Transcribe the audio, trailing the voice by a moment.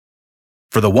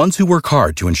For the ones who work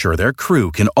hard to ensure their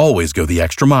crew can always go the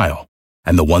extra mile,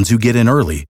 and the ones who get in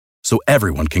early so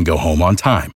everyone can go home on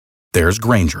time, there's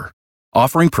Grainger,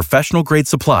 offering professional-grade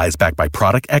supplies backed by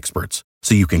product experts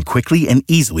so you can quickly and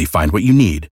easily find what you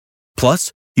need.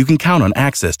 Plus, you can count on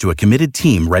access to a committed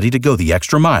team ready to go the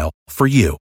extra mile for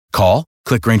you. Call,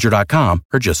 click Grainger.com,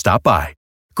 or just stop by.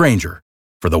 Grainger,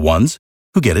 for the ones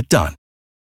who get it done.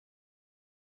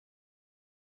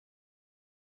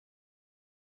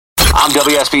 I'm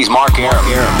WSB's Mark Arum.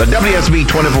 The WSB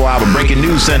 24-hour breaking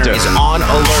news center Is on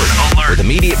alert with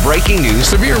immediate breaking news,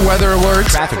 Severe weather alerts.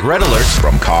 traffic red alerts,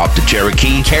 from Cobb to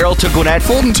Cherokee. Carroll to Gwinnett,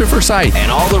 Fulton to Forsyth. and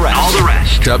all the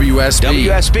rest. WSB.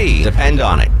 WSB, depend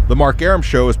on it. The Mark Arum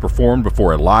Show is performed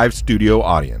before a live studio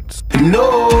audience.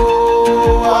 No,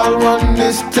 I'll run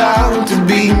this town to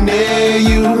be near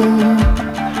you.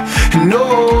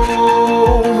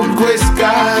 No gray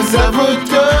skies ever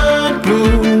turn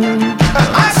blue.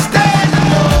 I stand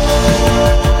alone.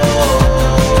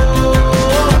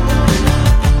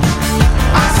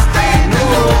 I stand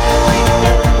alone.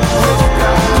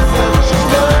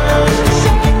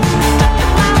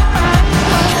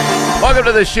 Welcome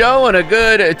to the show and a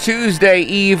good Tuesday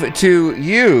Eve to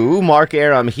you. Mark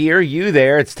Arum here, you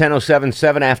there. It's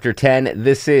 10:07, after 10.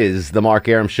 This is the Mark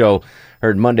Arum Show,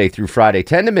 heard Monday through Friday,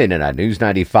 10 to midnight on News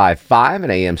 95.5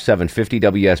 and AM 750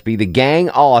 WSB. The gang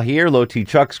all here. Low T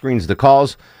Chuck screens the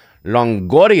calls.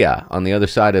 Longoria on the other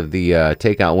side of the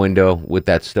takeout window with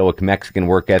that stoic Mexican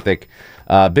work ethic.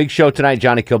 Big show tonight.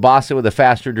 Johnny Kilbasa with a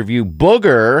fast food review.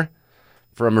 Booger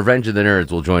from Revenge of the Nerds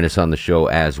will join us on the show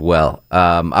as well.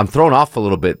 I'm thrown off a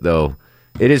little bit, though.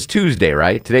 It is Tuesday,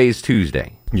 right? Today is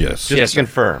Tuesday. Yes. Just to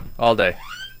confirm. All day.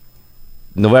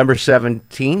 November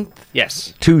 17th?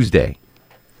 Yes. Tuesday.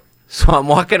 So I'm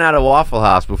walking out of Waffle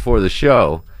House before the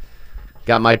show.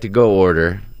 Got my to-go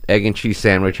order. Egg and cheese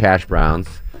sandwich, hash browns.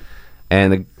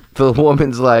 And the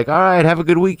woman's like, all right, have a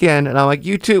good weekend. And I'm like,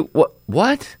 you too.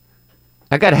 What?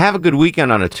 I got to have a good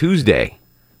weekend on a Tuesday.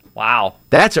 Wow.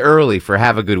 That's early for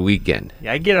have a good weekend.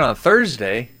 Yeah, I get it on a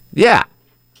Thursday. Yeah.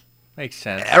 Makes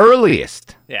sense.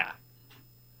 Earliest. Yeah.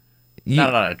 You-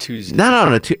 Not on a Tuesday. Not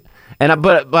on a Tuesday.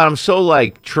 But I'm so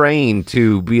like trained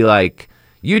to be like,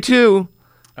 you too.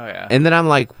 Oh, yeah. And then I'm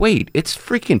like, wait, it's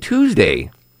freaking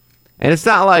Tuesday. And it's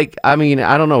not like, I mean,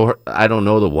 I don't know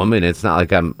the woman. It's not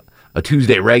like I'm a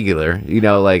Tuesday regular,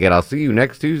 like, and I'll see you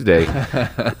next Tuesday.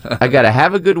 I got to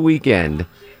have a good weekend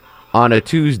on a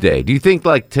Tuesday. Do you think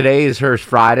like today is her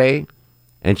Friday?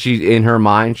 And she's in her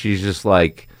mind, she's just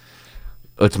like,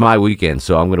 it's my weekend,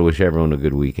 so I'm going to wish everyone a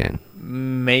good weekend.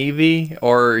 Maybe.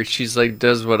 Or she's like,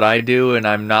 does what I do, and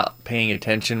I'm not paying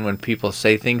attention when people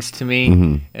say things to me.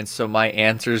 Mm-hmm. And so my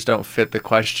answers don't fit the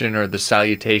question or the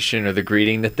salutation or the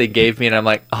greeting that they gave me. And I'm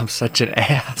like, I'm such an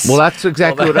ass. Well, that's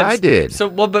exactly what I did.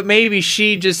 But maybe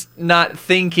she just not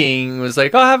thinking was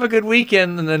like, oh, have a good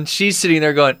weekend. And then she's sitting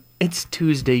there going, it's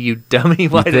Tuesday, you dummy.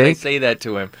 Why did I say that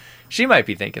to him? She might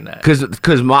be thinking that. Because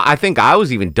I think I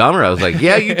was even dumber. I was like,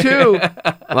 yeah, you too.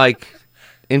 Like,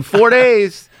 in 4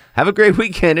 days. Have a great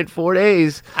weekend in 4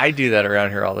 days. I do that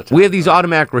around here all the time. We have these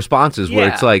automatic responses where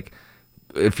it's like,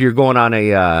 if you're going on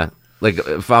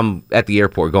if I'm at the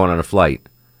airport going on a flight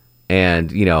and,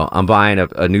 I'm buying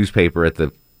a newspaper at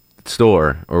the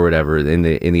store or whatever in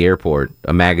the airport,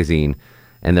 a magazine,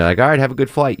 and they're like, all right, have a good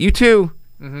flight. You too.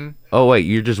 Mm-hmm. Oh, wait,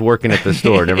 you're just working at the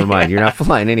store. Never mind. You're not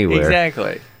flying anywhere.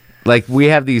 Exactly. Like, we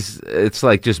have these, it's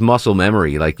like just muscle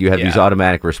memory. Like, you have these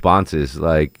automatic responses.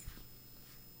 Like,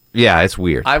 yeah, it's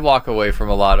weird. I walk away from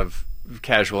a lot of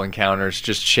casual encounters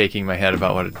just shaking my head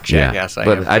about what a jackass I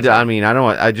am. But I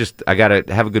got to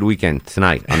have a good weekend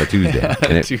tonight on a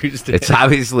Tuesday. Tuesday. It's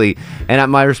obviously,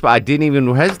 and my response, I didn't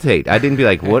even hesitate. I didn't be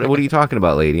like, what are you talking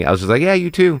about, lady? I was just like, yeah,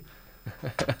 you too.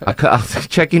 I'll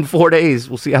check in 4 days.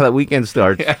 We'll see how that weekend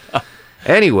starts. Yeah.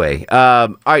 Anyway,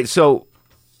 all right, so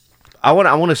I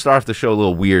want to start off the show a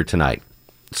little weird tonight.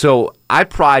 So I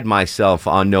pride myself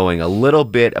on knowing a little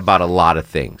bit about a lot of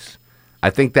things. I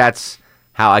think that's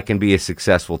how I can be a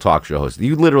successful talk show host.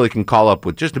 You literally can call up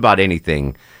with just about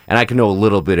anything, and I can know a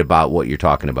little bit about what you're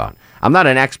talking about. I'm not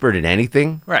an expert in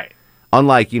anything. Right.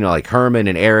 Unlike, like Herman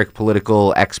and Eric,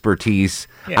 political expertise.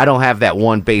 Yeah. I don't have that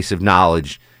one base of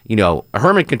knowledge.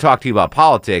 Herman can talk to you about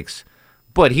politics,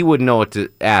 but he wouldn't know what to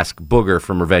ask Booger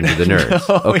from Revenge of the Nerds.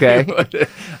 No, okay,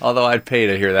 although I'd pay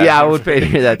to hear that. Yeah, I would pay to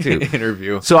hear that too.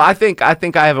 Interview. So I think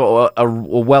I have a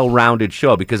well-rounded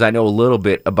show because I know a little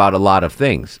bit about a lot of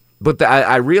things. But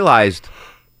I realized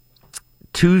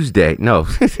Tuesday. No,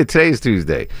 today's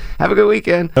Tuesday. Have a good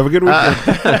weekend. Have a good weekend.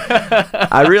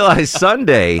 I realized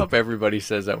Sunday. I hope everybody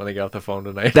says that when they get off the phone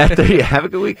tonight. Have a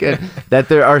good weekend. That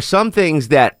there are some things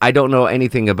that I don't know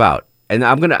anything about. and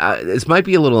I'm going to, this might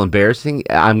be a little embarrassing.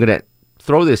 I'm going to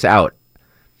throw this out,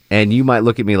 and you might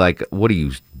look at me like, what are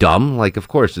you, dumb? Like, of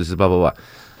course, this is blah, blah, blah.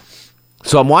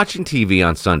 So I'm watching TV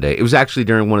on Sunday. It was actually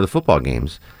during one of the football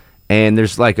games, and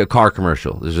there's like a car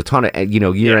commercial. There's a ton of,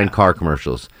 year-end car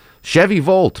commercials. Chevy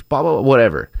Volt, blah, blah, blah,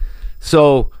 whatever.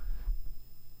 So,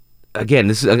 again,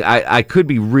 this is I could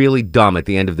be really dumb at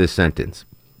the end of this sentence.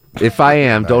 If I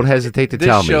am, don't hesitate to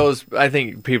tell me. This shows, I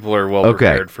think people are well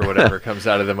prepared for whatever comes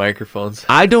out of the microphones.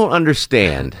 I don't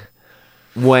understand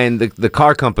when the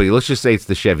car company, let's just say it's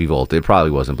the Chevy Volt. It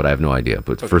probably wasn't, but I have no idea.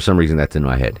 But for some reason, that's in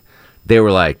my head. They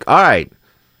were like, all right,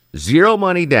 0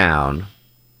 money down,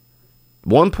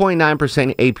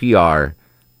 1.9% APR,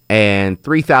 and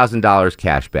 $3,000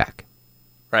 cash back.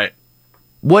 Right.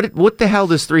 What the hell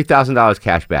does $3,000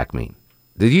 cash back mean?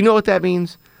 Did you know what that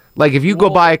means? Like, if you go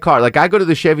buy a car, like I go to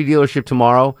the Chevy dealership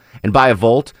tomorrow and buy a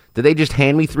Volt, do they just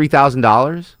hand me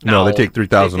 $3,000? No, they take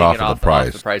 $3,000 off of the price.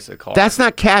 Off the price of the car. That's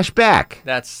not cash back.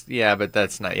 But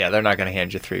that's not. Yeah, they're not going to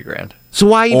hand you $3,000. So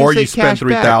why even or say you spend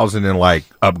 $3,000 in like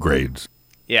upgrades.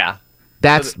 Yeah.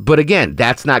 But again,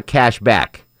 that's not cash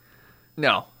back.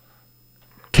 No.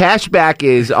 Cash back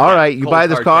is all right. You buy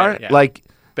this car, like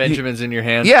Benjamin's in your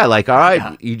hand. Yeah, like all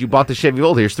right, you bought the Chevy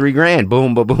Volt. Here's $3,000.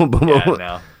 Boom, boom, boom, boom. Yeah,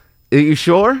 no. Are you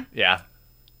sure? Yeah.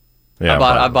 Yeah,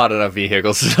 I bought it on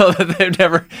vehicles, so that they've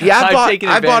never. Yeah, I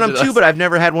bought them too, but I've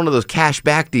never had one of those cash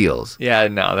back deals. Yeah,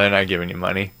 no, they're not giving you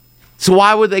money. So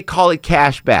why would they call it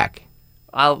cash back?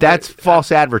 That's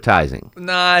false advertising.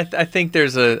 No, I think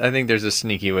there's a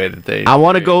sneaky way that they. I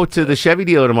want to go to the Chevy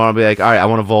dealer tomorrow and be like, all right, I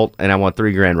want a Volt and I want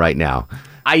 $3,000 right now.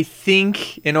 I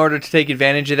think in order to take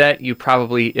advantage of that,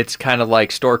 it's kind of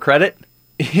like store credit.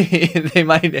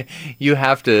 You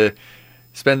have to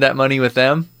spend that money with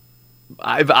them.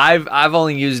 I've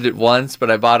only used it once,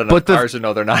 but I bought enough cars to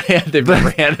know they're not. They've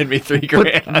never handed me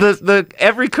 $3,000. But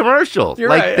every commercial, You're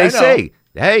like right, they say,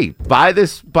 hey, buy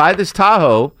this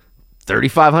Tahoe,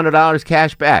 $3,500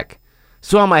 cash back.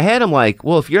 So in my head, I'm like,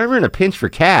 well, if you're ever in a pinch for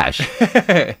cash,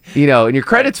 and your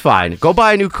credit's fine, go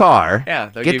buy a new car. Yeah,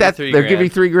 they'll give you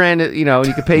 $3,000, and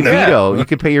you can pay Vito. You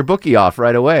can pay your bookie off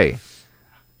right away.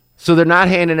 So they're not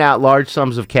handing out large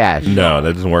sums of cash. No,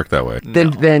 that doesn't work that way.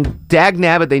 Then dag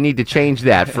nabbit, they need to change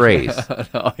that phrase.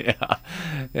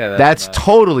 That's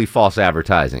totally false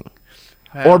advertising.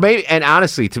 Or maybe, and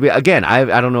honestly, again,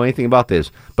 I don't know anything about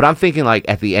this, but I'm thinking like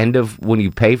at the end of when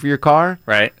you pay for your car,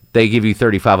 right? They give you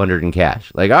 $3,500 in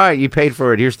cash. Like, all right, you paid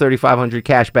for it. Here's $3,500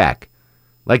 cash back.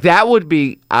 Like that would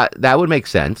make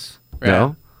sense. Right.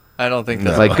 No, I don't think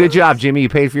that's like good job, Jimmy. You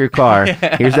paid for your car.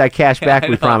 Here's that cash back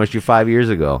we promised you 5 years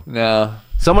ago. No.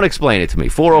 Someone explain it to me.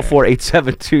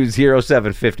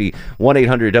 404-872-0750,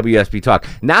 1-800-WSB Talk.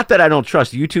 Not that I don't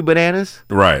trust YouTube bananas.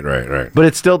 Right. But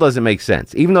it still doesn't make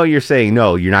sense. Even though you're saying,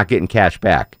 no, you're not getting cash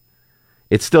back.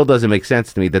 It still doesn't make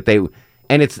sense to me that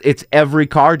and it's every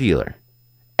car dealer.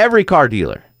 Every car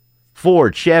dealer.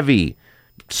 Ford, Chevy,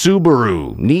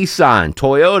 Subaru, Nissan,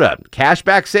 Toyota,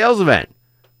 cashback sales event.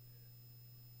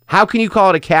 How can you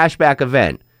call it a cashback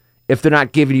event if they're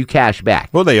not giving you cash back?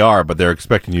 Well, they are, but they're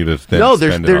expecting you to spend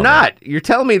they're not. You're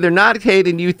telling me they're not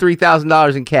handing you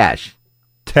 $3,000 in cash.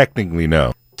 Technically,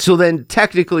 no. So then,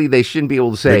 technically, they shouldn't be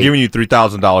able to say... They're giving you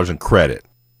 $3,000 in credit.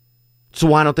 So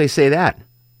why don't they say that?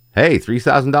 Hey,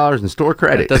 $3,000 in store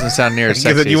credit. It doesn't sound near as sexy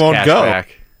Because then you as won't cash go.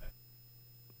 back.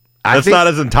 That's not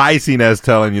as enticing as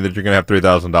telling you that you're going to have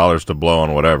 $3,000 to blow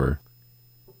on whatever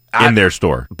in their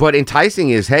store. But enticing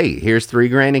is, hey, here's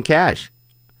 $3,000 in cash.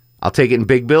 I'll take it in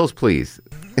big bills, please.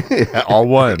 All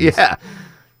ones. Yeah.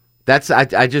 That's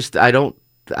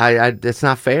that's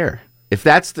not fair. If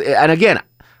that's and again,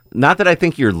 not that I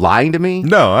think you're lying to me.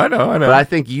 No, I know. But I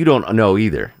think you don't know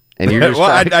either. And you're just well,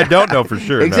 I don't know for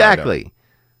sure. Exactly. No,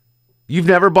 you've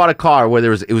never bought a car where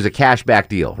it was a cashback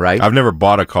deal, right? I've never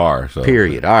bought a car. So.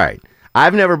 Period. All right.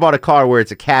 I've never bought a car where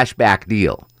it's a cashback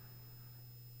deal.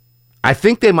 I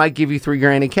think they might give you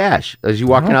 $3,000 in cash as you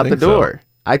walking out the door. So.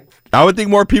 I would think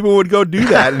more people would go do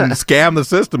that and scam the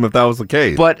system if that was the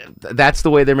case. But that's the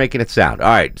way they're making it sound. All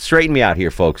right, straighten me out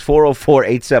here, folks.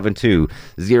 404-872-0750,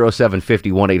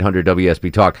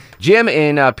 1-800-WSB Talk. Jim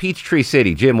in Peachtree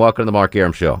City. Jim, welcome to the Mark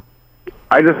Arum Show.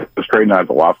 I just straightened out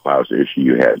the Waffle House issue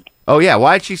you had. Oh, yeah.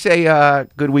 Why'd she say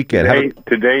good weekend?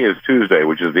 Today is Tuesday,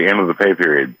 which is the end of the pay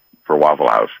period for Waffle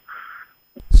House.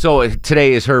 So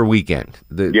today is her weekend.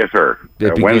 Yes, sir.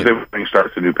 Wednesday morning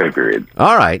starts the new pay period.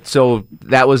 All right. So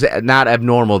that was not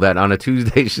abnormal that on a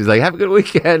Tuesday she's like, have a good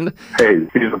weekend. Hey,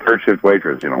 she's a third shift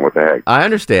waitress. What the heck? I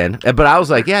understand. But I was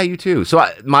like, yeah, you too. So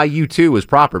my you too was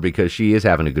proper because she is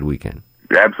having a good weekend.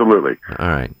 Absolutely. All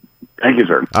right. Thank you,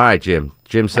 sir. All right, Jim.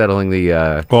 Jim settling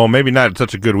the... Well, maybe not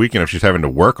such a good weekend if she's having to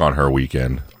work on her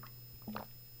weekend.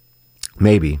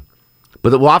 Maybe.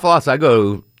 But the Waffle House I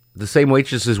go, the same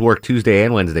waitresses work Tuesday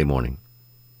and Wednesday morning.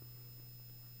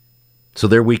 So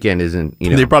their weekend isn't,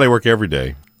 They probably work every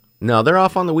day. No, they're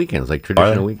off on the weekends, like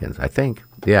traditional weekends, I think.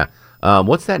 Yeah.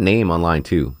 What's that name on line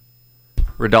 2?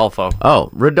 Rodolfo. Oh,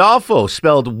 Rodolfo,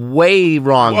 spelled way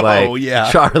wrong by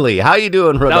Charlie. How you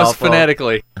doing, Rodolfo? That was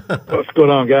phonetically. What's going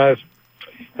on, guys?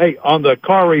 Hey, on the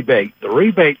car rebate, the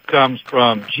rebate comes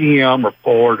from GM or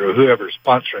Ford or whoever's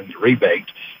sponsoring the rebate,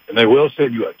 and they will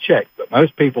send you a check, but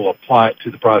most people apply it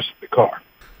to the price of the car.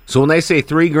 So when they say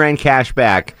 $3,000 cash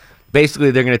back,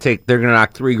 basically they're going to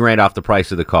knock $3,000 off the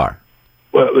price of the car.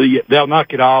 Well, they'll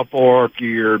knock it off, or if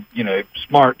you're,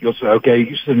 smart, you'll say, okay,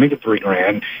 you send me the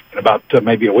 $3,000, and about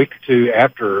maybe a week or two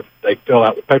after they fill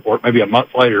out the paperwork, maybe a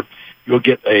month later, you'll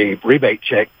get a rebate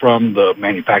check from the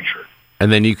manufacturer.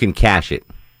 And then you can cash it.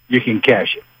 You can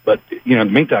cash it, but in the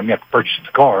meantime, you have to purchase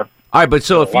the car. All right, but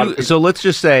so let's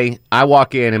just say I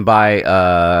walk in and buy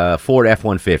a Ford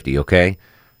F-150, okay,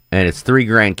 and it's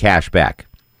 $3,000 cash back.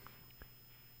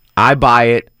 I buy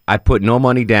it. I put no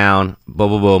money down, boom,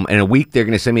 boom, boom. In a week, they're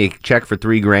going to send me a check for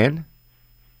 $3,000?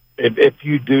 If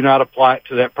you do not apply it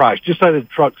to that price, just say the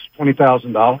truck's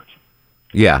 $20,000.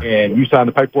 Yeah. And you sign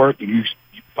the paperwork and you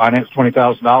finance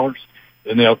 $20,000,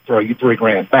 then they'll throw you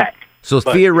 $3,000 back. So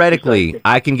theoretically,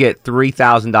 I can get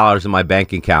 $3,000 in my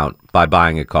bank account by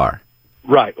buying a car.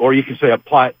 Right. Or you can say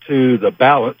apply it to the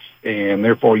balance, and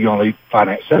therefore you only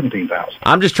finance $17,000.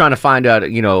 I'm just trying to find out,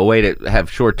 a way to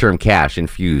have short-term cash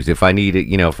infused if I need it.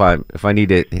 If I need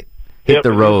to hit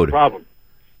the road. The problem.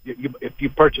 If you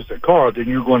purchase a car, then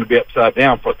you're going to be upside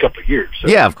down for a couple of years. So.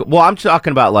 Yeah. Well, I'm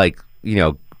talking about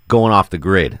going off the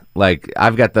grid. Like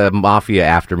I've got the mafia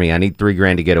after me. I need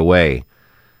 $3,000 to get away.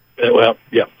 Well,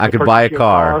 yeah. I could buy a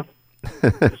car.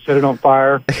 Set it on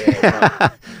fire.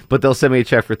 And, but they'll send me a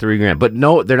check for $3,000. But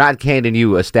no, they're not handing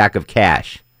you a stack of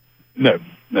cash. No.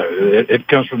 It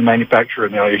comes from the manufacturer,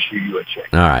 and they'll issue you a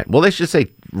check. All right. Well, they should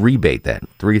say rebate then.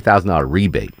 $3,000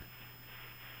 rebate.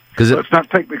 Because it's not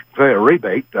technically a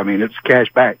rebate. I mean, it's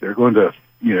cash back. They're going to,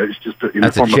 it's just in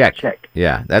the form of a check.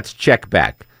 Yeah, that's check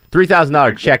back.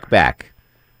 $3,000 check back.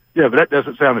 Yeah, but that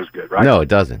doesn't sound as good, right? No, it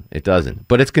doesn't. It doesn't.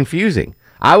 But it's confusing.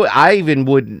 I even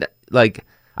would,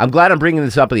 I'm glad I'm bringing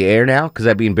this up in the air now because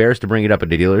I'd be embarrassed to bring it up at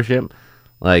the dealership.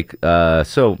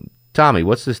 So, Tommy,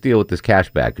 what's this deal with this cash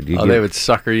back? They would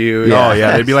sucker you. Yeah. Oh,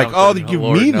 yeah. They'd be like, give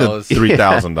me the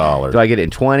 $3,000. Do I get it in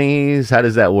 20s? How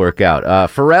does that work out?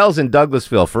 Pharrell's in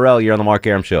Douglasville. Pharrell, you're on the Mark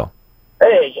Arum Show.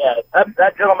 Hey, yeah,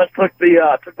 that gentleman took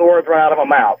the words right out of my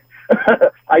mouth.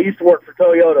 I used to work for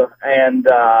Toyota, and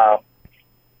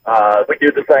we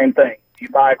do the same thing. You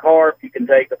buy a car, you can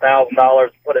take the $1,000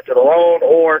 and put it to the loan,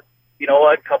 or, you know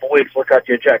what, a couple weeks we'll cut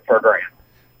you a check for $1,000.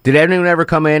 Did anyone ever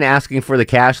come in asking for the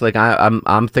cash like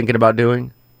I'm thinking about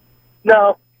doing?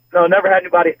 No, never had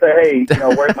anybody say, hey,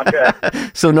 where's my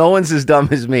check? So no one's as dumb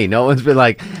as me. No one's been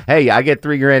like, hey, I get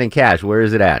 $3,000 in cash. Where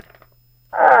is it at?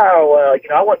 Oh,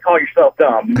 well, I wouldn't call yourself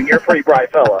dumb. I mean, you're a pretty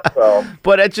bright fella. So.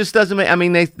 But it just doesn't make,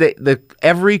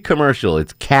 every commercial,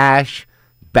 it's cash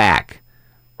back.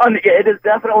 It is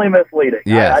definitely misleading.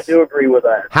 Yes. I do agree with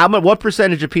that. What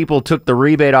percentage of people took the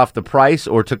rebate off the price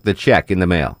or took the check in the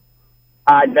mail?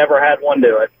 I never had one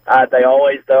do it. They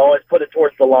always put it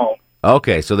towards the loan.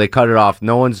 Okay, so they cut it off.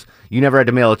 You never had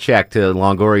to mail a check to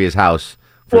Longoria's house.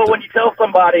 Well, when you tell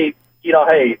somebody,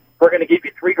 hey, we're going to give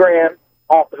you $3,000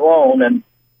 off the loan, and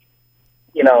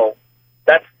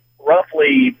that's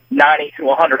roughly $90 to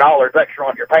 $100 extra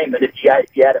on your payment if you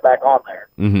add it back on there.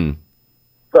 Mm-hmm.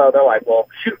 So they're like, well,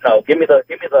 shoot, no, give me the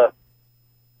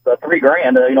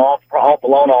 $3,000, off the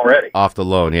loan already. Off the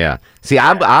loan, yeah. See,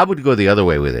 I would go the other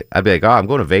way with it. I'd be like, I'm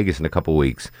going to Vegas in a couple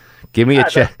weeks. Give me a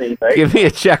check. Give me a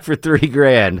check for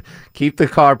 $3,000. Keep the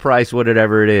car price,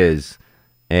 whatever it is.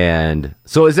 And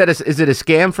so, is it a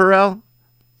scam, Pharrell?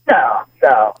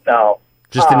 No.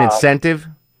 Just an incentive.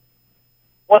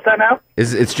 What's that now?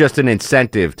 It's just an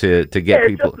incentive to get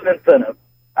people. It's just an incentive.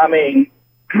 I mean,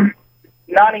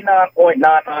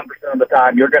 99.99% of the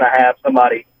time, you're going to have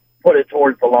somebody put it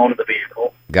towards the loan of the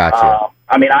vehicle. Gotcha.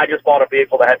 I just bought a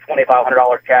vehicle that had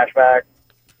 $2,500 cash back.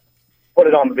 Put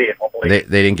it on the vehicle, please.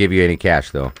 They didn't give you any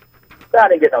cash, though. I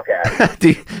didn't get no cash.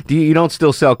 You don't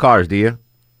still sell cars, do you?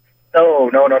 No.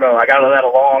 I got that a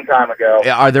long time ago.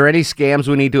 Are there any scams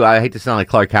we need to? I hate to sound like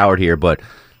Clark Howard here, but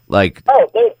like.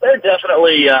 Oh, they're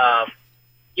definitely.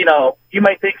 You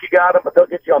may think you got them, but they'll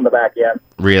get you on the back end.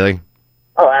 Really?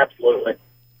 Oh, absolutely.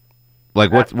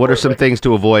 Like what are some things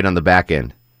to avoid on the back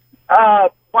end?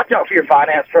 Watch out for your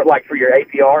finance, for your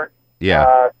APR.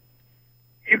 Yeah.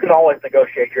 you can always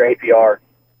negotiate your APR.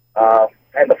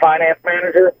 And the finance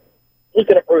manager, he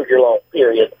can approve your loan,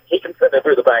 period. He can send it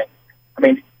through the bank. I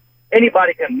mean,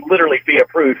 anybody can literally be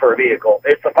approved for a vehicle.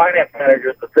 It's the finance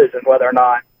manager's decision whether or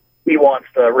not he wants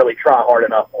to really try hard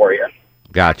enough for you.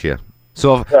 Gotcha.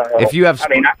 So if you have,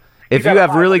 if you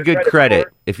have really good credit,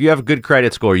 if you have a good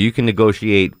credit score, you can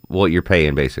negotiate what you're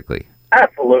paying, basically.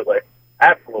 Absolutely.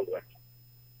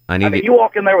 I mean, you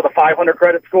walk in there with a 500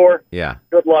 credit score. Yeah.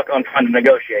 Good luck on trying to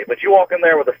negotiate. But you walk in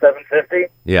there with a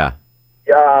 750. Yeah.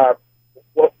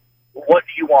 What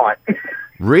do you want?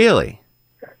 Really?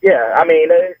 Yeah. I mean,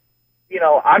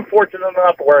 I'm fortunate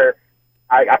enough where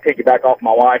I piggyback off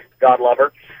my wife. God love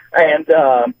her, and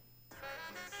her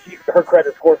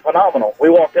credit score is phenomenal. We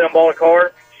walked in and bought a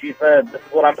car. She said, "This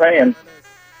is what I'm paying."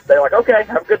 They're like, "Okay,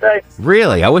 have a good day."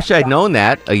 Really? I wish I'd known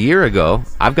that a year ago.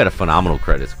 I've got a phenomenal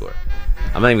credit score.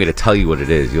 I'm not even going to tell you what it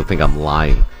is. You'll think I'm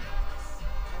lying.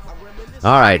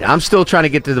 All right, I'm still trying to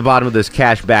get to the bottom of this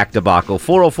cash back debacle.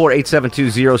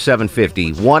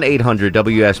 404-872-0750,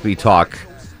 1-800-WSB-TALK.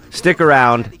 Stick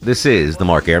around. This is The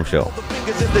Mark Arum Show.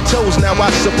 The toes, now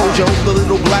I suppose you hope the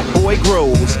little black boy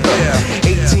grows.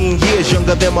 18 years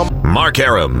younger than my Mark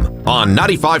Arum on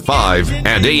 95.5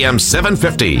 and AM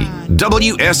 750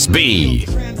 WSB.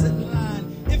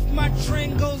 If my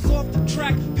train goes off the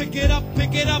track, pick it up,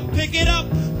 pick it up, pick it up.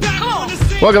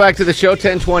 Welcome back to the show,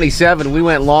 1027. We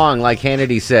went long, like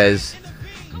Hannity says.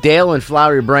 Dale and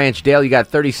Flowery Branch. Dale, you got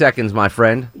 30 seconds, my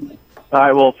friend. All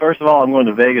right, well, first of all, I'm going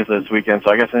to Vegas this weekend,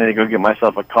 so I guess I need to go get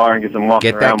myself a car and get some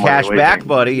walking around. Get that cash back,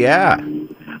 buddy, yeah.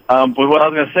 But what I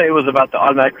was going to say was about the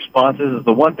automatic responses. Is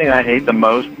the one thing I hate the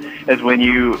most is when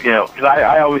because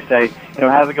I always say,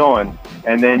 how's it going?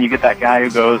 And then you get that guy who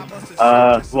goes,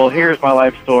 well, here's my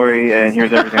life story, and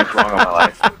here's everything that's wrong in my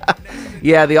life.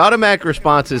 Yeah, the automatic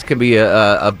responses can be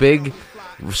a big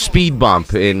speed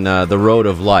bump in the road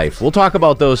of life. We'll talk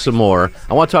about those some more.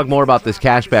 I want to talk more about this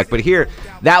cashback, but here,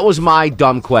 that was my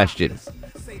dumb question.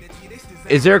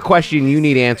 Is there a question you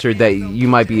need answered that you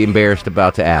might be embarrassed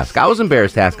about to ask? I was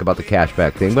embarrassed to ask about the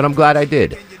cashback thing, but I'm glad I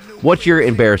did. What's your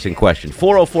embarrassing question?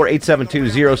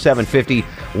 404-872-0750,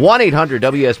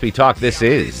 1-800-WSB-TALK. This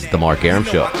is The Mark Arum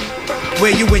Show.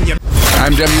 where you in your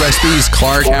I'm WSB's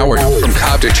Clark Howard from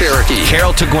Cobb to Cherokee,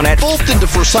 Carroll to Gwinnett, Fulton to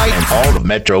Forsyth, and all of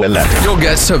Metro 11. You'll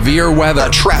get severe weather,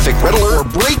 A traffic red alert, or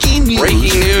breaking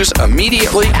news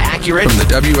immediately accurate from the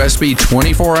WSB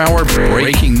 24-hour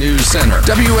Breaking News Center.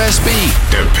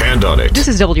 WSB. Depend on it. This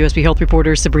is WSB Health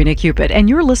reporter Sabrina Cupid, and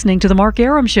you're listening to The Mark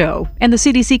Arum Show. And the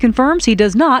CDC confirms he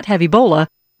does not have Ebola,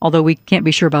 although we can't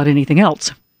be sure about anything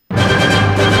else.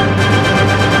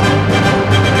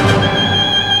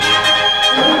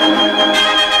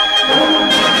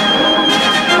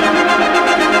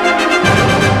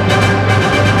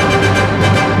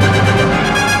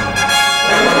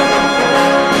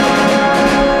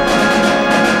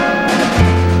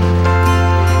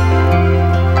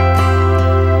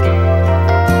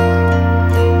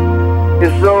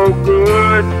 It's so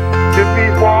good to be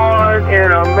born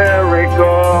in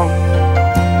America,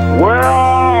 where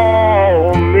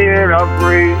all men are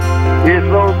free. It's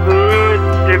so good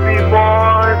to be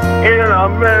born in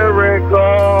America,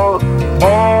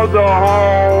 all the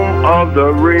home of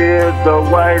the red, the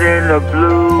white, and the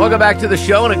blue. Welcome back to the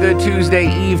show and a good Tuesday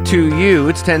Eve to you.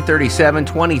 It's 10:37,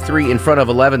 23 in front of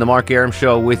 11. The Mark Arum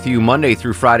Show with you Monday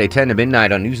through Friday, 10 to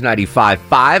midnight on News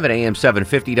 95.5 at AM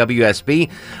 750 WSB.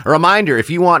 A reminder, if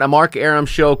you want a Mark Arum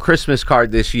Show Christmas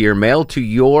card this year mailed to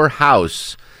your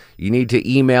house, you need to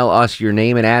email us your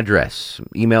name and address.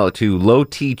 Email it to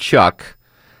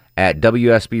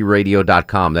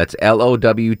lowtchuck@wsbradio.com. That's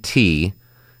LOWTCHUCK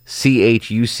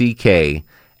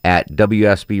at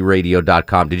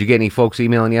WSBradio.com. Did you get any folks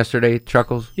emailing yesterday,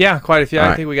 Chuckles? Yeah, quite a few. All I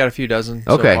right. think we got a few dozen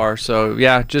Okay. so far. So,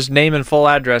 yeah, just name and full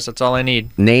address. That's all I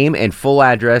need. Name and full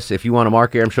address if you want a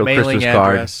Mark Arum Show Christmas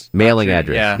address. card. Mailing Not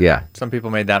address. true. Yeah. Some people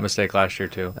made that mistake last year,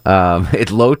 too.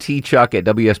 It's lowtchuck at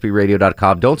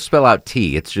WSBradio.com. Don't spell out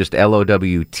T. It's just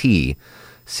LOWTCHUCK.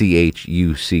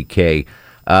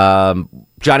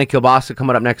 Johnny Kilbasa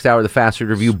coming up next hour, the Fast Food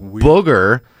Review.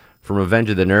 Booger from Revenge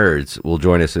of the Nerds will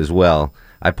join us as well.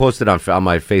 I posted on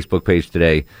my Facebook page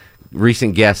today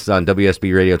recent guests on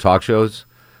WSB radio talk shows.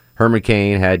 Herman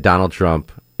Cain had Donald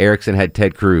Trump. Erickson had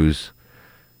Ted Cruz.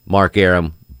 Mark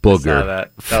Arum, Booger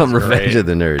from Revenge of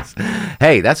the Nerds.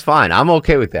 Hey, that's fine. I'm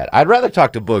okay with that. I'd rather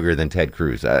talk to Booger than Ted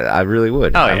Cruz. I really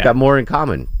would. I've got more in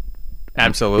common.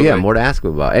 Absolutely. Yeah, more to ask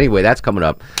him about. Anyway, that's coming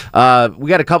up. We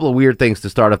got a couple of weird things to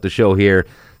start up the show here.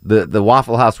 The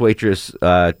Waffle House waitress,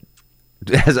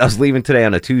 as I was leaving today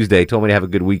on a Tuesday, told me to have a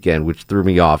good weekend, which threw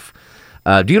me off.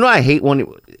 Do you know I hate when...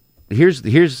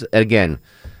 Here's again,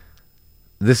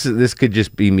 this could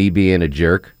just be me being a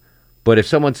jerk, but if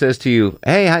someone says to you,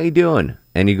 "Hey, how you doing?"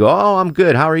 and you go, "Oh, I'm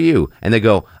good. How are you?" and they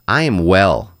go, "I am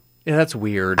well." Yeah, that's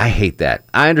weird. I hate that.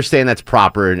 I understand that's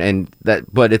proper and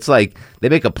that, but it's like they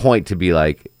make a point to be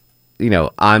like,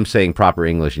 I'm saying proper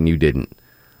English and you didn't.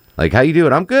 Like, how you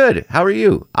doing? I'm good. How are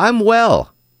you? I'm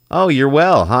well. Oh, you're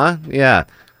well, huh? Yeah.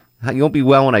 You won't be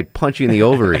well when I punch you in the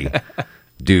ovary,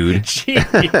 dude.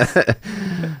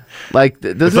 Like,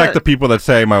 it's like the people that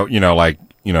say,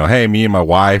 hey, me and my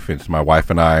wife, it's my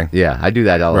wife and I. Yeah, I do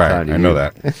that all the time. I know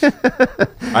that.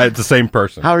 It's the same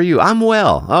person. How are you? I'm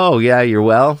well. Oh, yeah, you're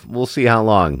well? We'll see how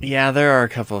long. Yeah, there are a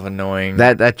couple of annoying.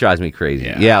 That drives me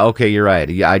crazy. Yeah, okay, you're right.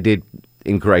 Yeah, I did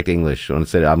incorrect English when I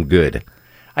said I'm good.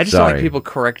 I just don't like people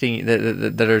correcting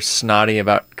that are snotty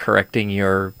about correcting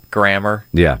your grammar.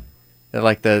 Yeah. They're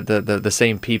like the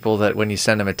same people that when you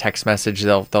send them a text message,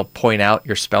 they'll point out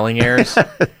your spelling errors.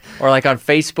 Or like on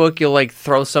Facebook, you'll like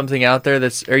throw something out there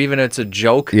or even if it's a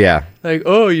joke. Yeah. Like,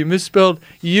 oh, you misspelled,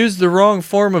 you used the wrong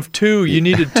form of two. You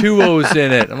needed two O's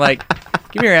in it. I'm like,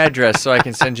 give me your address so I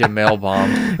can send you a mail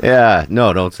bomb. Yeah.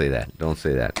 No, don't say that. Don't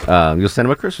say that. You'll send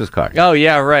them a Christmas card. Oh,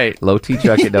 yeah, right.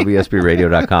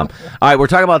 LowTchuck@WSBRadio.com. All right, we're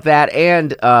talking about that.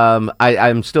 And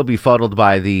I'm still befuddled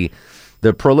by the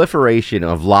proliferation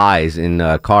of lies in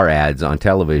car ads on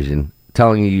television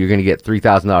telling you you're going to get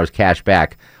 $3,000 cash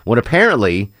back when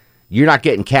apparently you're not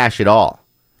getting cash at all.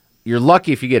 You're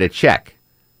lucky if you get a check.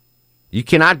 You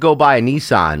cannot go buy a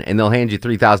Nissan and they'll hand you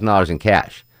 $3,000 in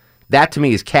cash. That to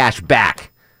me is cash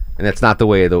back. And that's not the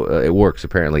way it works,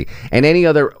 apparently. And any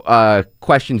other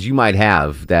questions you might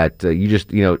have that you just,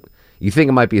 you think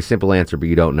it might be a simple answer, but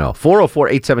you don't know.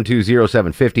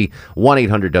 404-872-0750,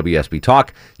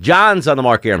 1-800-WSB-TALK. John's on the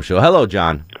Mark Arum Show. Hello,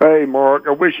 John. Hey, Mark.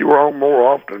 I wish you were on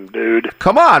more often, dude.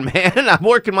 Come on, man. I'm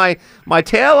working my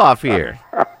tail off here.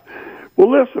 Well,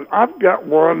 listen, I've got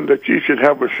one that you should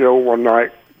have a show one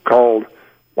night called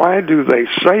Why Do They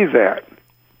Say That?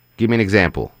 Give me an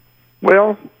example.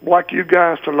 Well, like you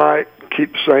guys tonight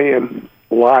keep saying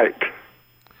like.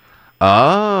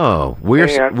 Oh,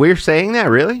 we're saying that,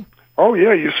 really? Oh,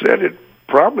 yeah, you said it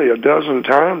probably a dozen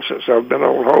times since I've been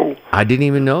on hold. I didn't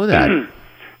even know that.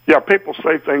 Yeah, people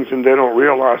say things and they don't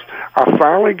realize. I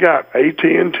finally got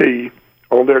AT&T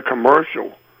on their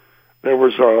commercial. There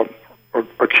was a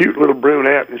cute little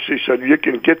brunette, and she said, you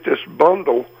can get this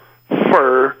bundle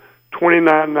for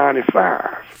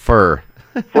 $29.95. Fur.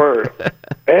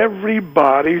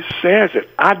 Everybody says it.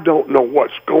 I don't know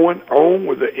what's going on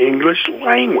with the English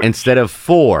language. Instead of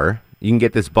 $4, you can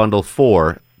get this bundle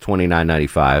for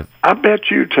 $29.95. I bet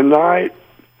you tonight,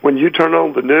 when you turn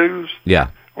on the news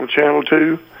on Channel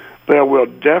 2, there will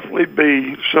definitely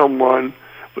be someone,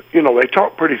 they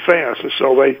talk pretty fast, and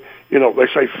so they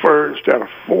say fur instead of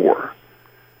for.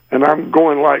 And I'm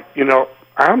going like,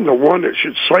 I'm the one that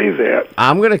should say that.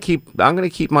 I'm gonna keep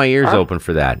my ears open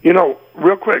for that.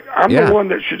 Real quick, I'm the one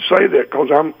that should say that because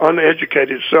I'm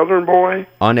uneducated Southern boy.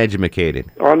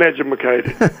 Uneducated,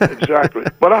 exactly.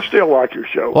 But I still like your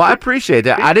show. Well, I appreciate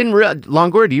that. I didn't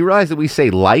Longoria, do you realize that we say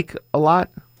like a lot?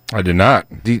 I did not.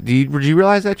 Did you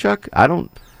realize that, Chuck? I'm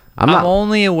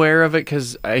only aware of it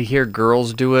because I hear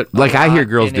girls do it. Like I hear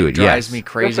girls do it. It drives me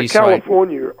crazy. It's a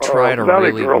California, so I try to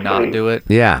really not thing. do it.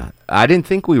 Yeah, I didn't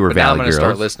think we were but Valley now I'm girls.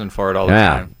 Start listening for it all the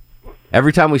time.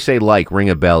 Every time we say like, ring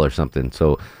a bell or something.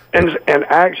 So and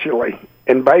actually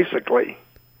and basically,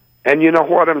 and you know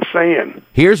what I'm saying.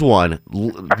 Here's one,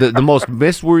 the most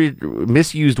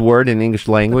misused word in English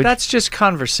language. But that's just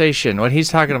conversation. What he's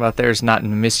talking about there is not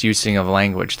misusing of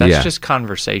language. That's just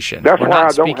conversation. That's we're why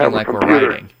not I don't speaking have a like computer. we're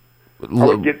writing. I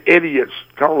would get idiots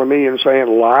calling me and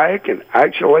saying like and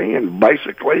actually and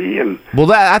basically and.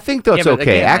 Well, I think that's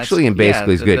okay. Again, actually and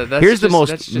basically is good. Here's the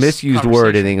most misused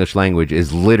word in English language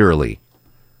is literally.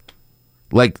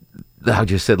 Like I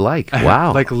just said, like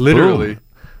wow, like literally. Boom.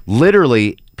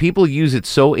 Literally, people use it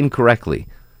so incorrectly.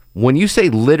 When you say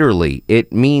literally,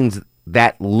 it means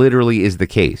that literally is the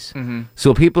case. Mm-hmm.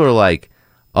 So people are like,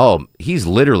 "Oh, he's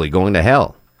literally going to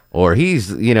hell," or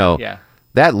he's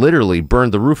that literally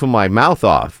burned the roof of my mouth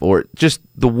off, or just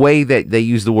the way that they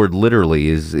use the word literally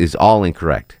is all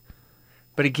incorrect.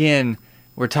 But again,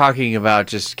 we're talking about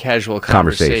just casual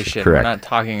conversation. Correct. We're not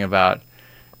talking about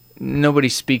nobody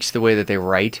speaks the way that they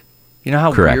write. You know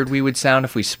how Correct. weird we would sound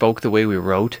if we spoke the way we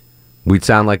wrote? We'd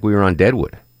sound like we were on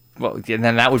Deadwood. Well, and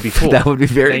then that would be cool. That would be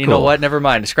very cool. You cool. know what? Never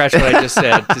mind. Scratch what I just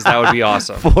said, because that would be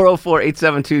awesome.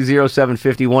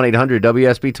 404-872-0750,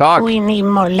 1-800-WSB-TALK. We need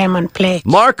more lemon plates.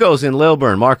 Marco's in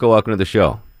Lilburn. Marco, welcome to the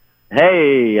show.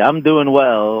 Hey, I'm doing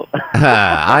well.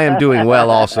 I am doing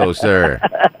well also,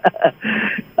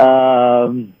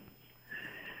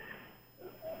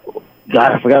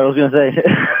 God, I forgot what I was going to say.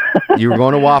 You were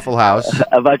going to Waffle House.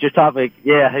 About your topic.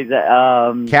 Yeah,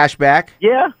 exactly. Cash back?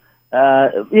 Yeah.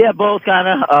 Yeah, both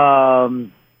kind of.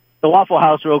 The Waffle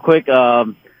House, real quick.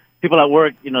 People at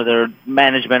work, their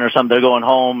management or something, they're going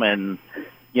home and,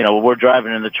 we're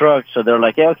driving in the truck. So they're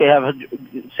like, yeah, okay, have a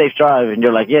safe drive. And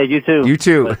you're like, yeah, you too. You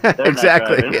too.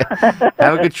 Exactly.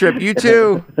 Have a good trip. You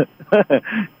too.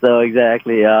 So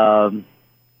exactly.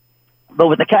 But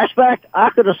with the cashback, I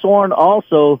could have sworn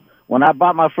also when I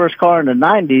bought my first car in the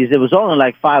 90s, it was only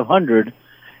like $500.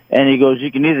 And he goes,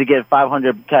 you can either get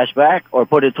 $500 cash back or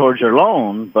put it towards your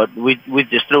loan. But we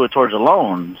just threw it towards a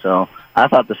loan. So I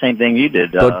thought the same thing you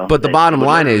did. But the bottom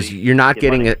line is you're not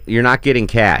getting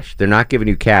cash. They're not giving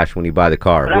you cash when you buy the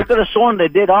car. But I could have sworn they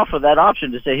did offer that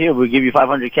option to say, here, we'll give you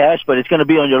 $500 cash, but it's going to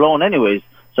be on your loan anyways.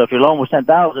 So if your loan was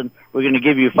 $10,000, we're going to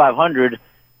give you $500.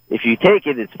 If you take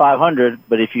it, it's $500.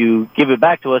 But if you give it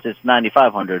back to us, it's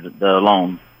 $9,500. The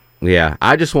loan. Yeah,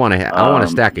 I just want to. I want a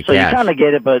stack of so cash. So you kind of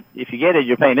get it, but if you get it,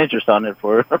 you're paying interest on it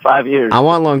for 5 years. I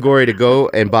want Longoria to go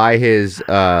and buy his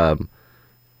Nissan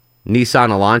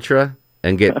Elantra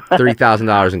and get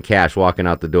 $3,000 in cash walking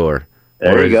out the door.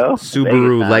 There you go.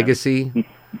 Subaru Legacy.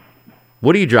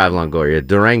 What do you drive, Longoria?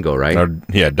 Durango, right?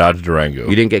 Yeah, Dodge Durango.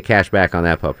 You didn't get cash back on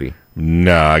that puppy?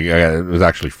 No, it was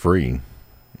actually free.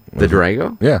 The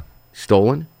Durango? Yeah.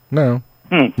 Stolen? No.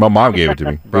 My mom gave it to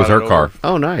me. It was her car.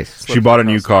 Oh, nice. She bought a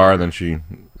new car, and then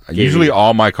usually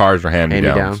all my cars are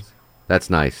hand-me-downs. That's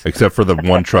nice. Except for the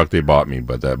one truck they bought me,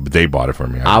 but they bought it for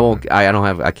me.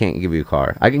 I can't give you a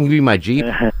car. I can give you my Jeep.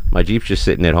 My Jeep's just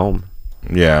sitting at home.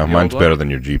 Yeah, mine's better than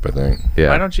your Jeep, I think. Yeah.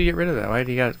 Why don't you get rid of that? Why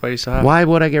do you still have it? Why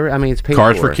would I get rid? I mean, it's paid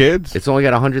Cars for kids? It's only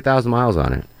got 100,000 miles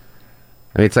on it.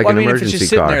 I mean, it's like an emergency if it's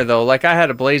just car. sitting there, though, like I had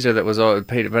a Blazer that was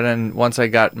paid, but then once I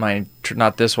got my,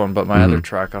 not this one, but my other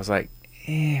truck, I was like,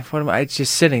 what am I? It's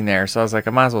just sitting there, so I was like,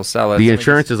 I might as well sell it. The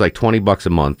insurance is like $20 a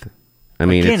month. I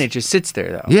mean, again, it just sits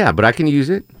there, though. Yeah, but I can use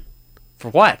it.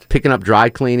 For what? Picking up dry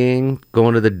cleaning,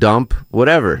 going to the dump,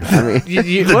 whatever. I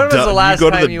mean, when was the last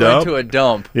time you went to a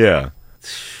dump? Yeah.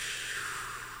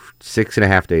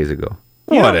 6.5 days ago.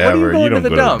 Whatever. You don't go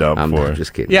to the dump I'm for.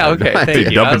 just kidding. Yeah, okay. Thank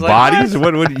you. Dumping bodies?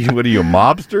 What are you, a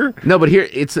mobster? No, but here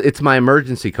it's my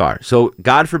emergency car. So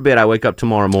God forbid I wake up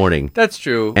tomorrow morning. That's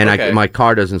true. And okay. my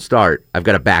car doesn't start. I've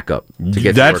got a backup to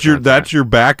get. That's your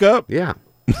backup? Yeah.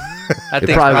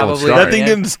 That thing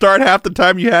didn't start half the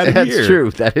time you had it here. That's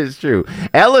true. That is true.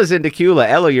 Ella's in Tequila.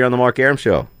 Ella, you're on the Mark Arum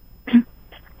Show.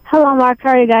 Hello, Mark. How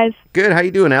are you guys? Good. How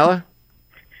you doing, Ella?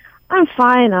 I'm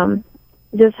fine.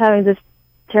 Just having this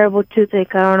terrible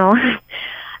toothache. I don't know.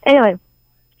 Anyway,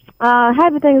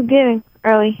 happy Thanksgiving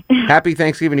early. Happy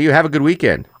Thanksgiving to you. Have a good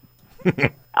weekend.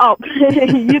 Oh,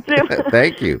 you too.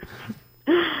 Thank you.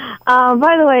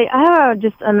 By the way, I have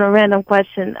just a random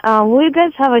question. Will you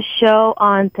guys have a show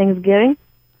on Thanksgiving?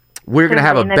 We're going to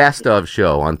have a best of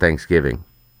show on Thanksgiving.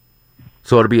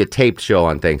 So it'll be a taped show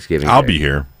on Thanksgiving. I'll be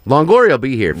here. Longoria will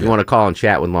be here if you want to call and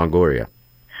chat with Longoria.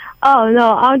 Oh,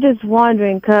 no, I'm just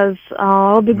wondering because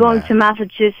I'll be going to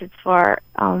Massachusetts for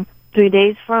 3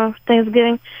 days for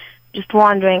Thanksgiving. Just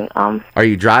wondering. Are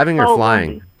you driving or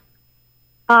flying?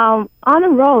 On the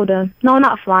road. No,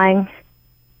 not flying.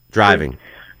 Driving.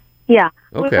 Yeah.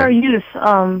 Okay. With our youth,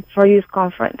 for youth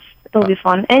conference. It'll be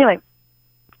fun. Anyway,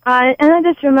 and I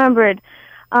just remembered,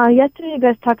 yesterday you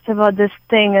guys talked about this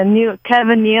thing, a new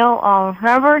Kevin Neal,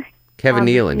 remember? Kevin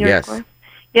Nealon, yes.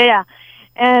 Yeah.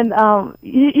 And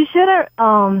you should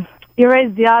have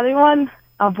erased the other one,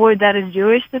 avoid that is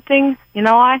Jewish, the thing. You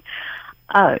know why?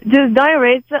 Just don't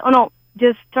erase it. Oh, no,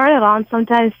 just turn it on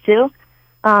sometimes, too.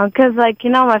 Because,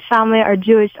 my family are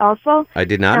Jewish also. I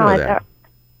did not know that.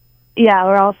 Yeah,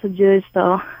 we're also Jewish,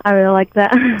 so I really like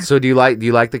that. So do you like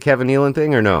the Kevin Nealon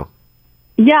thing or no?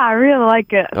 Yeah, I really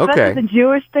like it. Okay. Especially the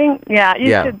Jewish thing. Yeah, you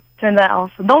should turn that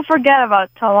also. Don't forget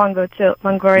about Tawango, too,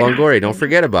 Longoria. Longoria, don't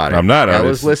forget about it. I'm not. I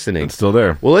was listening. It's still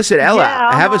there. Well, listen, Ella,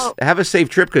 have a safe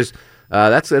trip because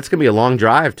that's going to be a long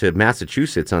drive to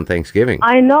Massachusetts on Thanksgiving.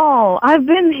 I know. I've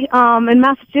been in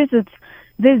Massachusetts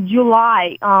this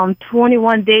July,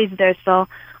 21 days there, so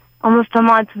almost a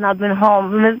month and I've been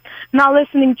home. Not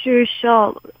listening to your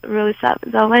show. Really sad.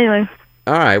 So anyway.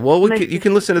 All right. Well, you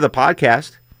can listen to the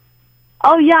podcast.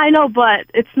 Oh, yeah, I know, but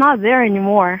it's not there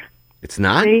anymore. It's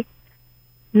not? See?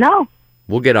 No.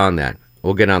 We'll get on that.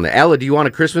 Ella, do you want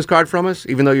a Christmas card from us,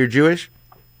 even though you're Jewish?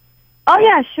 Oh,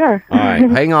 yeah, sure. All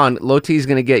right. Hang on. Loti's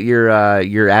going to get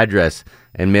your address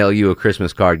and mail you a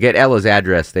Christmas card. Get Ella's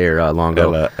address there,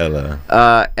 Longo.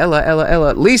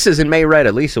 Ella. Lisa's in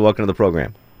Mayretta. Lisa, welcome to the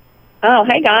program. Oh,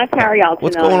 hey, guys. How are y'all tonight?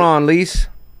 What's going on, Lisa?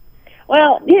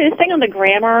 Well, this thing on the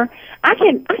grammar, I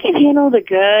can handle the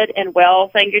good and well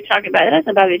thing you're talking about. It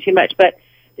doesn't bother me too much, but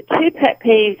the two pet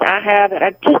peeves I have that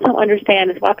I just don't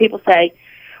understand is why people say,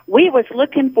 we was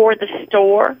looking for the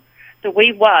store, the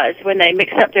we was, when they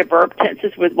mix up their verb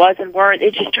tenses with was and were.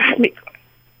 It just drives me,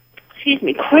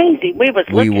 crazy. We was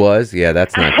looking. We was? Yeah,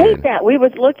 that's not I hate good. that. We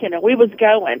was looking and we was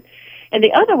going. And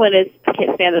the other one is, I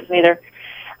can't stand this either.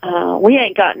 We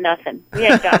ain't got nothing. We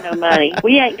ain't got no money.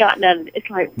 We ain't got nothing. It's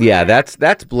like, Yeah,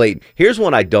 that's blatant. Here's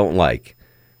one I don't like.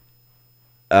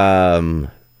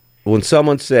 When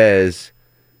someone says,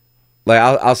 like,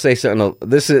 I'll say something.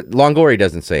 This is Longoria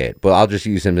doesn't say it, but I'll just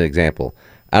use him as an example.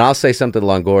 And I'll say something to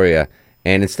Longoria,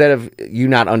 and instead of you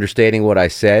not understanding what I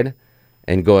said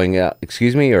and going,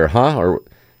 excuse me, or huh, or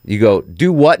you go,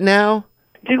 do what now?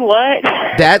 do what?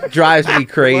 That drives me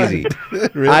crazy.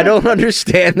 Really? I don't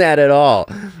understand that at all.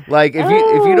 Like if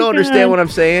you don't understand what I'm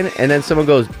saying, and then someone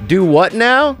goes, "Do what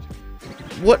now?"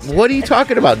 What are you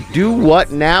talking about? Do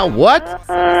what now? What?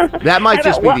 That might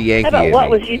just be the Yankee in me. What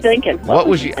was you thinking? What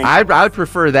was you? I would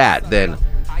prefer that than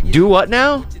do what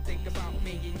now?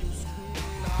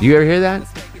 You ever hear that?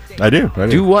 I do.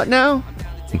 Do what now?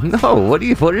 No. Where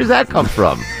does that come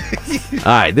from? All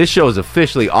right, this show is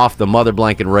officially off the mother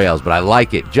blanket rails, but I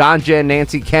like it. John, Jen,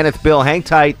 Nancy, Kenneth, Bill, hang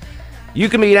tight. You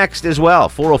can be next as well.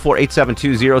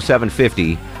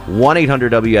 404-872-0750.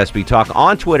 1-800-WSB Talk.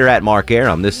 On Twitter at Mark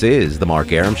Arum. This is The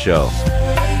Mark Arum Show.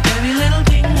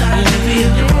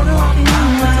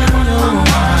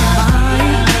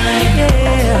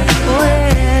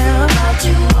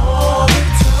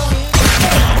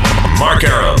 Mark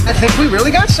Arum. I think we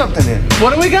really got something here.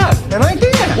 What do we got? An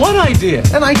idea. What idea?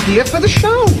 An idea for the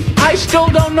show. I still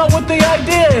don't know what the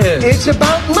idea is. It's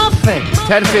about nothing.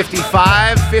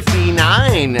 10:55,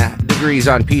 59 degrees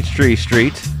on Peachtree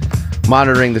Street.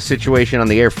 Monitoring the situation on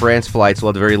the Air France flights. We'll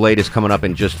have the very latest coming up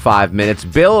in just 5 minutes.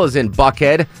 Bill is in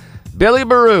Buckhead. Billy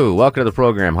Baru, welcome to the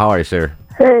program. How are you, sir?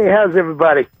 Hey, how's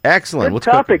everybody? Excellent. Good What's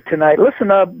topic tonight. Listen,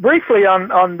 briefly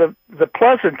on the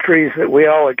pleasantries that we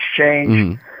all exchange.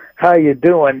 Mm-hmm. How you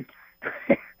doing?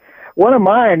 One of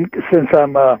mine, since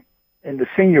I'm in the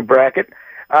senior bracket,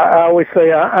 I always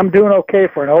say I'm doing okay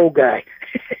for an old guy.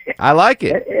 I like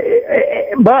it.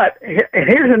 But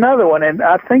here's another one, and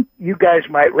I think you guys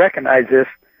might recognize this.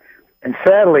 And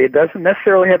sadly, it doesn't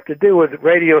necessarily have to do with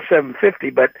Radio 750,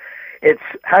 but it's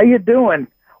how you doing?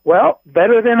 Well,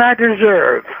 better than I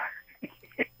deserve.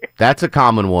 That's a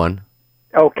common one.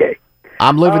 Okay.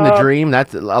 I'm living the dream.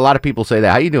 That's a lot of people say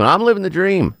that. How you doing? I'm living the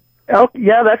dream. Oh,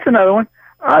 yeah, that's another one.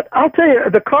 I'll tell you,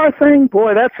 the car thing,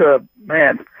 boy, that's a,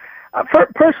 man.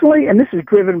 Personally, and this is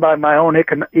driven by my own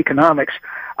economics,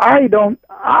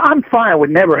 I'm fine with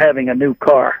never having a new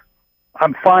car.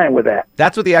 I'm fine with that.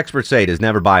 That's what the experts say, is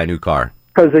never buy a new car.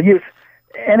 Because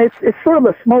and it's sort of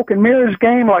a smoke and mirrors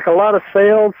game, like a lot of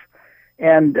sales,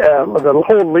 and the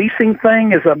whole leasing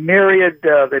thing is a myriad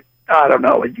that, I don't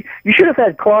know. You should have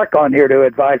had Clark on here to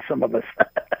advise some of us.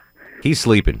 He's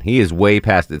sleeping. He is way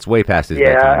past his bedtime.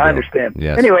 Yeah, I Bill. understand.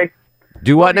 Yes. Anyway.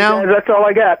 Do what now? Guys, that's all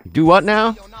I got. Do what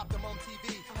now?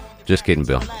 Just kidding,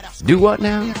 Bill. Do what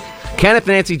now? Kenneth,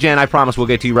 Nancy, Jen, I promise we'll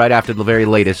get to you right after the very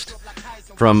latest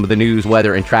from the news,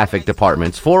 weather, and traffic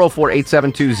departments.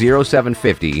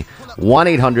 404-872-0750.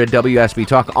 1-800-WSB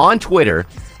Talk. On Twitter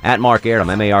at Mark Arum,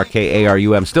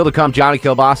 M-A-R-K-A-R-U-M. Still to come, Johnny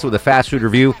Kilbasa with a fast food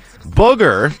review.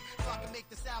 Booger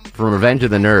from Revenge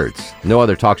of the Nerds. No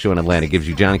other talk show in Atlanta gives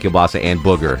you Johnny Kilbasa and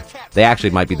Booger. They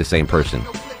actually might be the same person.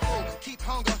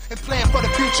 Plan for the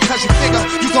future, cause you figure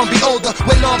you're gonna be older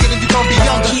way longer than you're gonna be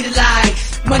younger. Keep it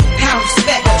life, money, pound,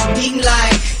 respect, what you eating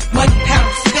life. Money, pound,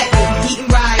 respect, what you eating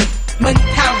right. Money,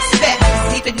 pound, respect,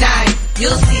 sleep at night.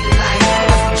 You'll see the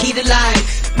light, keep it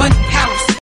life. Money, pound,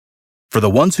 respect. For the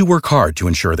ones who work hard to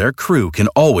ensure their crew can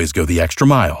always go the extra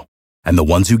mile, and the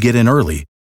ones who get in early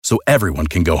so everyone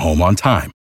can go home on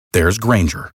time, there's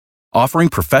Grainger, offering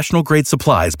professional-grade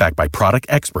supplies backed by product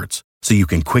experts so you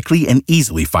can quickly and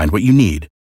easily find what you need.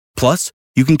 Plus,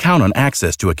 you can count on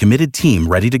access to a committed team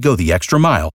ready to go the extra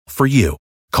mile for you.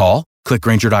 Call, click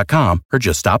Grainger.com, or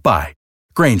just stop by.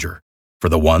 Grainger, for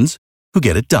the ones who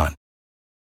get it done.